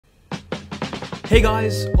Hey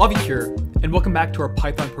guys, Avi here, and welcome back to our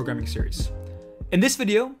Python programming series. In this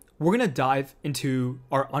video, we're going to dive into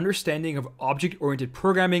our understanding of object-oriented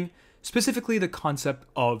programming, specifically the concept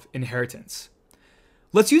of inheritance.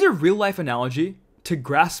 Let's use a real-life analogy to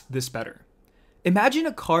grasp this better. Imagine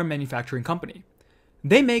a car manufacturing company.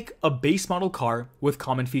 They make a base model car with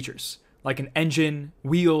common features, like an engine,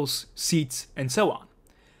 wheels, seats, and so on.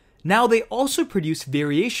 Now they also produce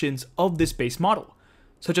variations of this base model,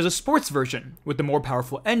 such as a sports version with a more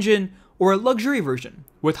powerful engine or a luxury version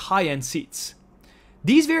with high-end seats.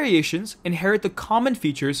 These variations inherit the common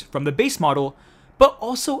features from the base model, but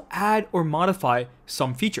also add or modify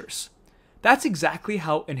some features. That's exactly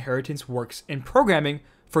how inheritance works in programming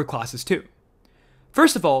for classes too.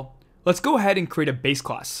 First of all, let's go ahead and create a base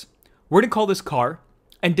class. We're going to call this car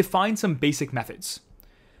and define some basic methods.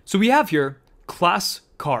 So we have here class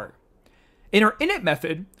car. In our init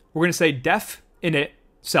method, we're going to say def init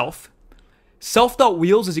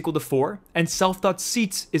self.wheels is equal to 4, and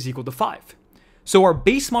self.seats is equal to 5. So our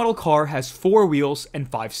base model car has 4 wheels and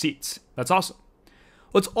 5 seats. That's awesome.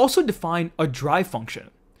 Let's also define a drive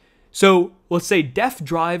function. So let's say def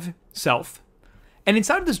drive self, and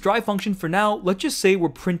inside of this drive function for now, let's just say we're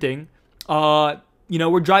printing,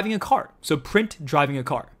 we're driving a car. So print driving a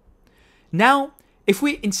car. Now, if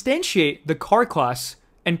we instantiate the car class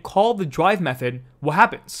and call the drive method, what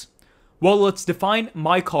happens? Well, let's define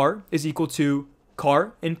my car is equal to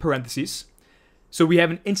car in parentheses. So we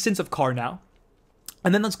have an instance of car now.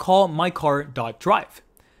 And then let's call my car.drive.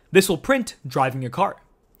 This will print driving a car.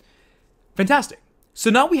 Fantastic.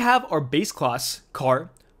 So now we have our base class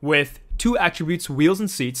car with 2 attributes, wheels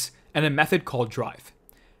and seats, and a method called drive.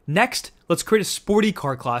 Next, let's create a sporty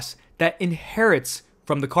car class that inherits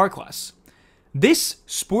from the car class. This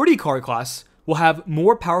sporty car class will have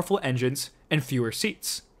more powerful engines and fewer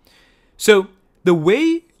seats. So the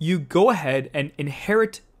way you go ahead and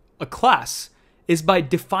inherit a class is by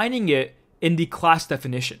defining it in the class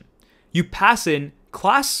definition. You pass in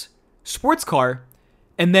class sports car,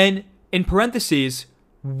 and then in parentheses,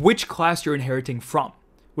 which class you're inheriting from,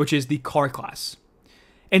 which is the car class.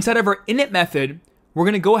 Inside of our init method, we're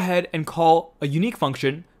going to go ahead and call a unique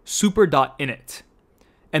function, super.init.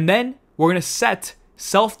 And then we're going to set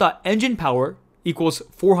self.enginePower equals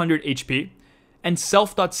 400 HP, and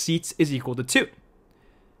self.seats is equal to 2.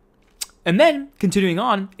 And then, continuing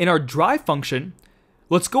on, in our drive function,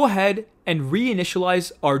 let's go ahead and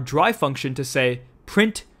reinitialize our drive function to say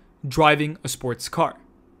print driving a sports car.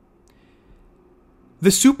 The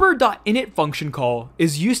super.init function call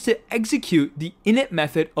is used to execute the init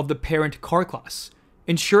method of the parent car class,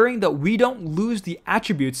 ensuring that we don't lose the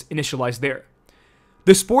attributes initialized there.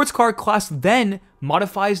 The sports car class then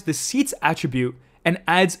modifies the seats attribute and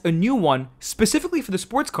adds a new one specifically for the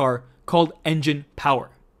sports car called engine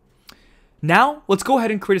power. Now, let's go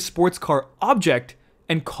ahead and create a sports car object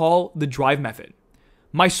and call the drive method.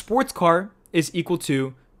 My sports car is equal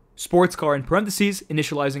to sports car in parentheses,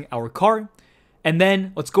 initializing our car. And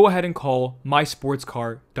then let's go ahead and call my sports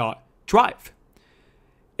car.drive.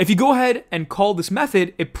 If you go ahead and call this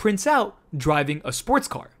method, it prints out driving a sports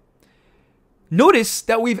car. Notice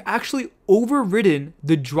that we've actually overridden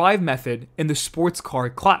the drive method in the sports car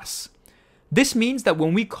class. This means that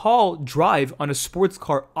when we call drive on a sports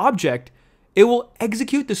car object, it will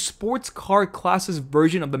execute the sports car class's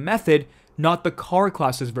version of the method, not the car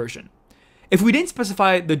class's version. If we didn't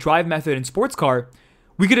specify the drive method in sports car,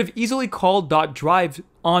 we could have easily called .drive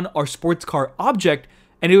on our sports car object,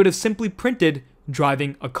 and it would have simply printed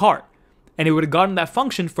driving a car. And it would have gotten that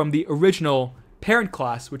function from the original parent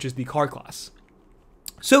class, which is the car class.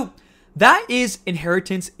 So that is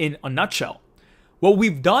inheritance in a nutshell. What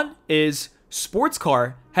we've done is sports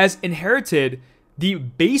car has inherited the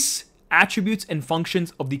base attributes and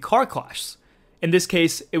functions of the car class. In this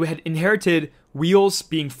case, it had inherited wheels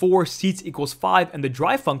being 4, seats equals 5, and the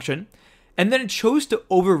drive function, and then it chose to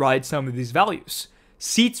override some of these values.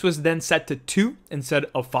 Seats was then set to 2 instead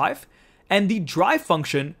of 5, and the drive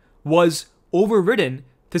function was overridden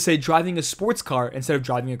to say driving a sports car instead of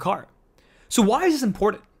driving a car. So why is this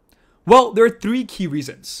important? Well, there are 3 key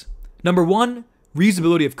reasons. Number 1,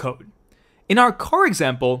 reusability of code. In our car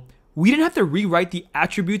example, we didn't have to rewrite the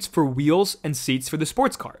attributes for wheels and seats for the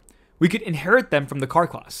sports car. We could inherit them from the car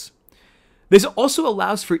class. This also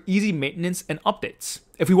allows for easy maintenance and updates.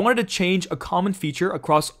 If we wanted to change a common feature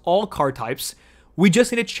across all car types, we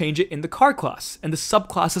just need to change it in the car class, and the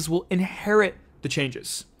subclasses will inherit the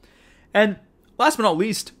changes. And last but not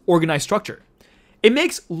least, organized structure. It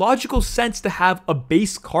makes logical sense to have a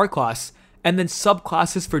base car class and then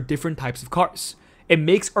subclasses for different types of cars. It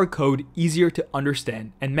makes our code easier to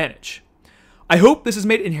understand and manage. I hope this has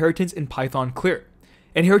made inheritance in Python clear.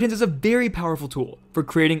 Inheritance is a very powerful tool for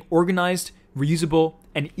creating organized, reusable,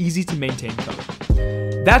 and easy to maintain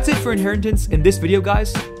code. That's it for inheritance in this video,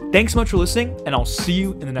 guys. Thanks so much for listening, and I'll see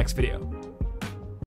you in the next video.